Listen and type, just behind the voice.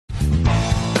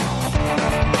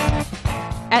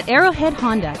At Arrowhead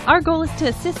Honda, our goal is to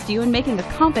assist you in making a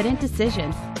confident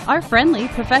decision. Our friendly,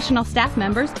 professional staff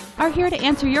members are here to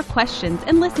answer your questions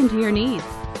and listen to your needs.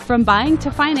 From buying to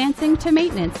financing to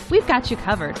maintenance, we've got you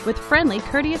covered with friendly,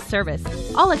 courteous service,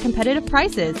 all at competitive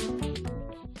prices.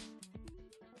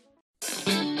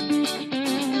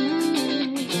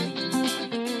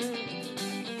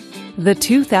 The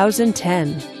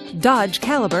 2010 Dodge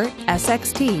Caliber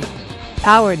SXT,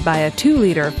 powered by a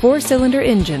 2-liter 4-cylinder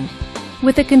engine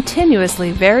with a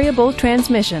continuously variable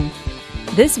transmission.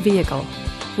 This vehicle,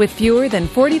 with fewer than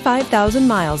 45,000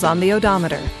 miles on the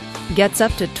odometer, gets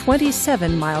up to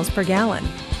 27 miles per gallon.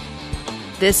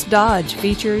 This Dodge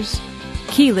features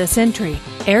keyless entry,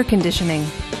 air conditioning,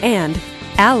 and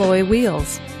alloy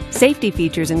wheels. Safety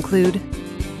features include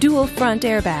dual front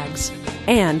airbags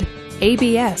and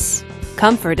ABS.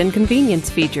 Comfort and convenience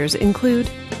features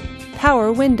include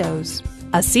power windows,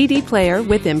 a CD player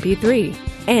with MP3,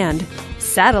 and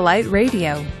satellite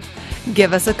radio.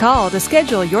 Give us a call to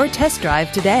schedule your test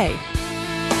drive today.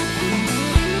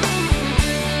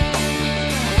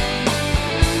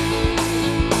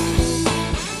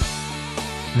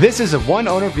 This is a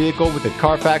one-owner vehicle with a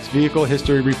Carfax Vehicle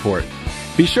History Report.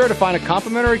 Be sure to find a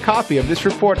complimentary copy of this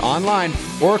report online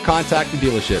or contact the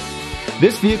dealership.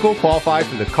 This vehicle qualifies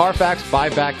for the Carfax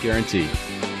buyback guarantee.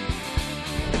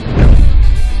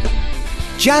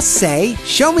 Just say,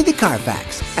 "Show me the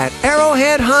Carfax" at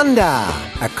Arrowhead Honda,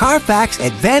 a Carfax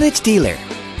Advantage dealer.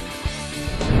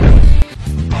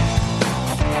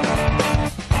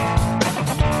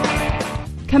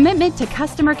 Commitment to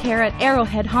customer care at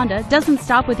Arrowhead Honda doesn't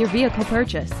stop with your vehicle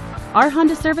purchase. Our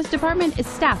Honda service department is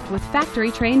staffed with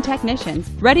factory-trained technicians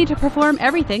ready to perform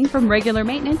everything from regular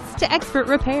maintenance to expert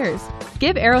repairs.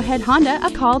 Give Arrowhead Honda a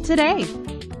call today.